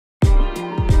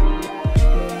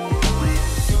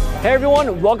Hey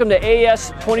everyone, welcome to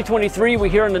AES 2023. We're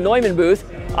here in the Neumann booth.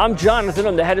 I'm Jonathan,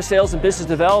 I'm the head of sales and business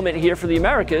development here for the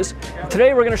Americas.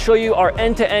 Today we're going to show you our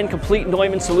end-to-end complete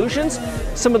Neumann solutions,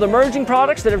 some of the emerging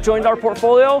products that have joined our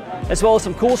portfolio, as well as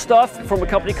some cool stuff from a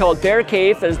company called Bear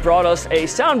Cave that has brought us a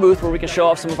sound booth where we can show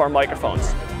off some of our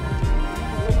microphones.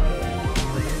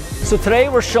 So today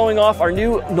we're showing off our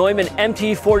new Neumann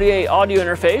MT48 audio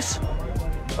interface.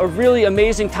 A really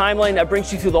amazing timeline that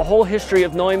brings you through the whole history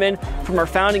of Neumann from our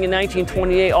founding in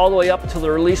 1928 all the way up to the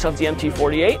release of the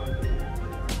MT48.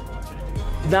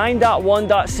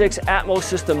 9.1.6 Atmos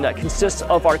system that consists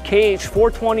of our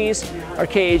KH420s, our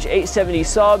KH870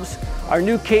 subs, our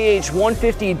new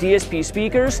KH150 DSP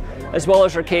speakers, as well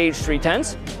as our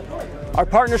KH310s. Our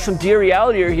partners from Dear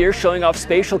Reality are here showing off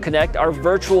Spatial Connect, our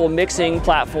virtual mixing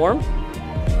platform.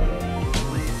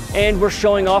 And we're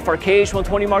showing off our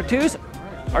KH120 Mark IIs,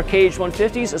 our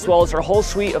KH150s, as well as our whole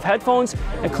suite of headphones,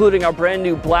 including our brand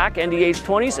new black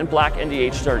NDH20s and black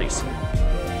NDH30s.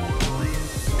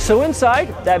 So inside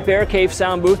that Bear Cave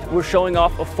sound booth, we're showing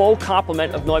off a full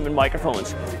complement of Neumann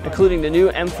microphones, including the new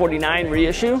M49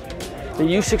 reissue, the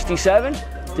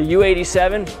U67, the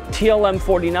U87,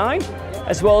 TLM49,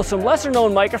 as well as some lesser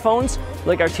known microphones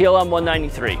like our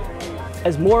TLM193.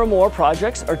 As more and more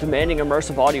projects are demanding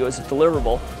immersive audio as a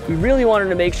deliverable, we really wanted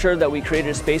to make sure that we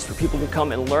created a space for people to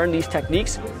come and learn these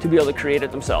techniques to be able to create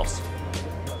it themselves.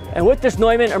 And with this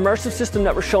Neumann immersive system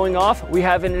that we're showing off, we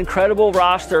have an incredible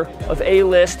roster of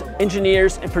A-list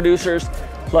engineers and producers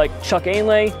like Chuck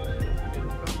Ainlay,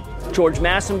 George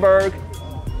Massenburg,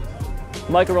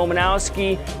 Michael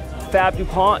Romanowski, Fab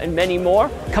DuPont, and many more,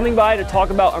 coming by to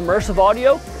talk about immersive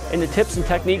audio and the tips and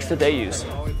techniques that they use.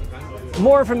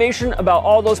 More information about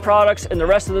all those products and the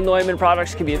rest of the Neumann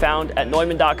products can be found at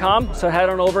neumann.com, so head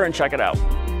on over and check it out.